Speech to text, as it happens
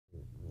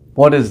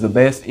What is the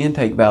best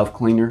intake valve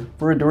cleaner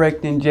for a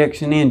direct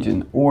injection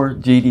engine, or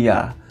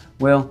GDI?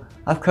 Well,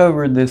 I've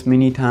covered this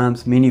many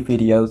times, many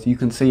videos. You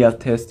can see I've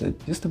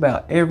tested just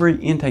about every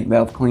intake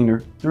valve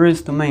cleaner there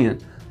is to man.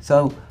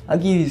 So I'll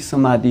give you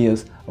some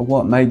ideas of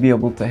what may be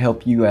able to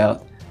help you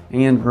out.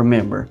 And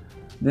remember,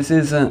 this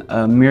isn't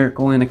a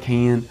miracle in a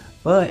can,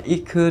 but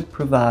it could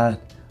provide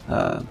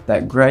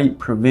that great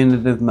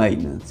preventative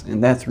maintenance.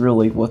 And that's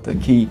really what the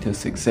key to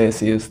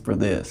success is for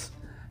this.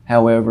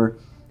 However,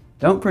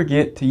 don't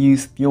forget to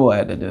use fuel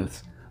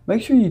additives.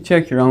 Make sure you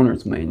check your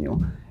owner's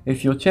manual.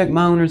 If you'll check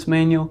my owner's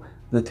manual,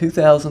 the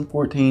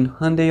 2014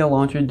 Hyundai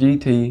Elantra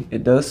GT,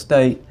 it does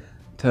state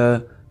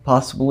to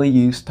possibly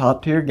use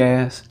top tier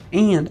gas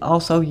and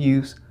also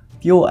use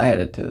fuel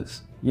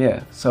additives.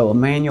 Yeah, so a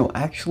manual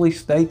actually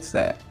states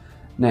that.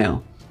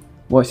 Now,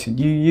 what should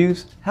you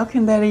use? How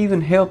can that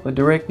even help a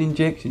direct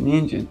injection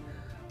engine?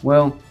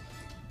 Well,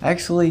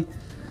 actually,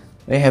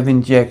 they have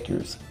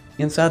injectors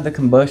inside the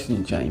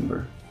combustion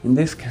chamber. And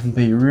this can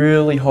be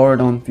really hard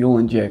on fuel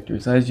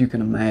injectors, as you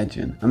can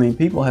imagine. I mean,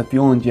 people have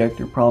fuel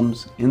injector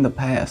problems in the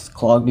past,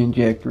 clogged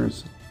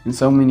injectors, and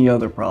so many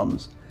other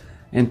problems.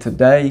 And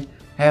today,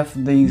 half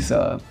of these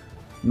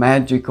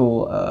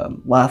magical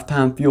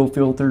lifetime fuel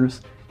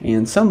filters,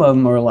 and some of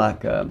them are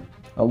like a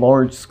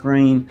large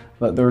screen,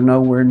 but they're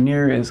nowhere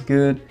near as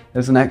good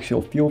as an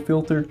actual fuel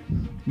filter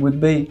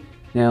would be.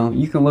 Now,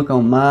 you can look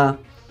on my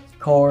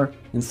car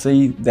and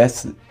see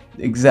that's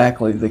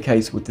exactly the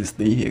case with this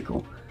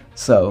vehicle.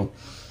 So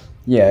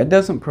yeah, it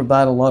doesn't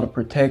provide a lot of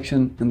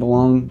protection in the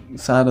long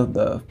side of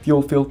the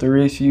fuel filter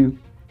issue,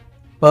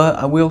 but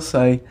I will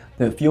say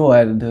that fuel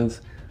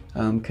additives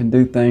can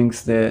do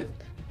things that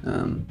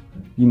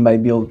you may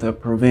be able to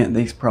prevent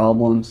these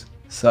problems.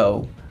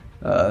 So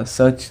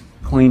such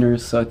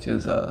cleaners such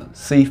as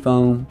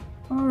Seafoam,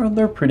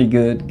 they're pretty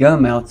good.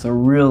 Gum Out's a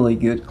really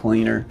good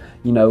cleaner,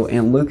 you know,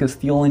 and Lucas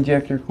fuel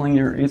injector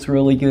cleaner, it's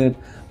really good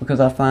because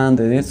I find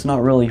that it's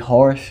not really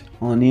harsh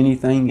on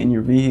anything in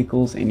your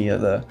vehicles, any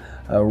of the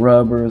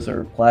rubbers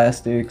or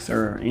plastics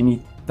or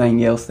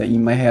anything else that you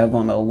may have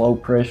on a low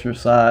pressure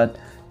side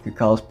could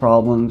cause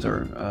problems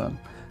or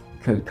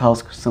could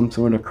cause some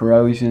sort of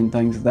corrosion,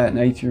 things of that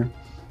nature.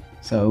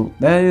 So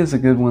that is a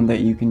good one that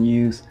you can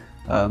use.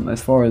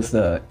 As far as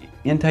the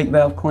intake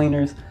valve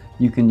cleaners,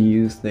 you can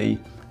use the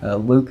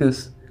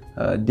Lucas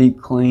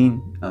Deep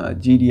Clean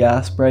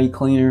GDI spray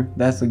cleaner.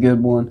 That's a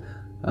good one.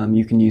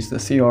 You can use the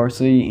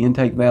CRC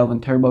intake valve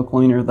and turbo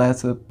cleaner.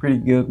 That's a pretty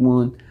good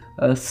one.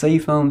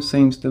 Seafoam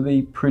seems to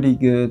be pretty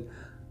good,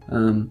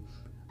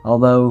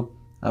 although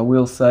I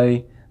will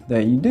say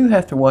that you do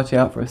have to watch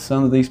out for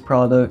some of these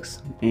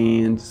products,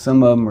 and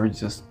some of them are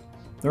just,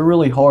 they're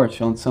really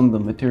harsh on some of the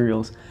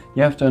materials.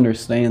 You have to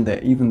understand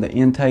that even the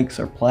intakes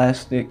are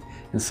plastic,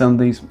 and some of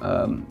these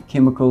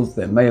chemicals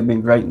that may have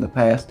been great in the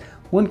past.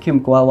 One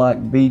chemical I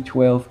like,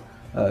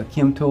 B12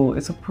 Chem Tool,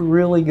 it's a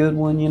really good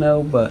one, you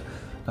know, but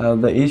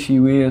the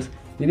issue is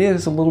it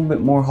is a little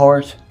bit more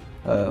harsh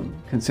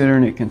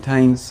considering it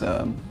contains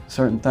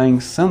certain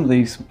things. Some of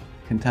these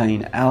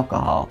contain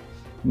alcohol.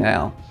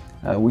 Now,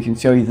 we can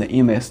show you the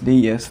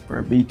MSDS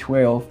for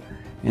B12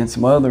 and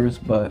some others,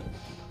 but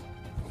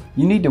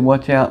you need to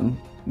watch out in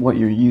what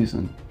you're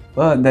using.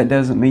 But that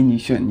doesn't mean you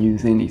shouldn't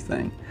use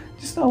anything.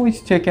 Just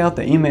always check out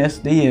the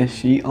MSDS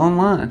sheet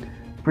online.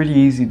 Pretty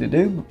easy to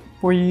do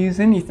before you use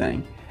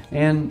anything.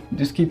 And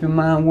just keep in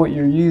mind what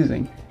you're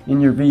using in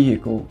your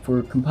vehicle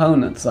for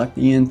components like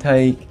the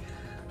intake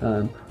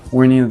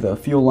or any of the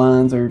fuel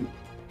lines or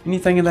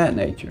anything of that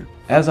nature.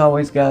 As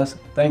always, guys,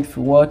 thanks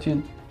for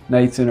watching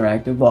Nate's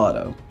Interactive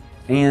Auto.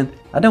 And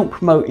I don't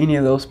promote any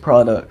of those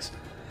products.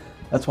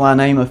 That's why I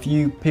name a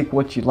few. Pick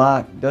what you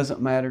like.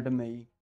 Doesn't matter to me.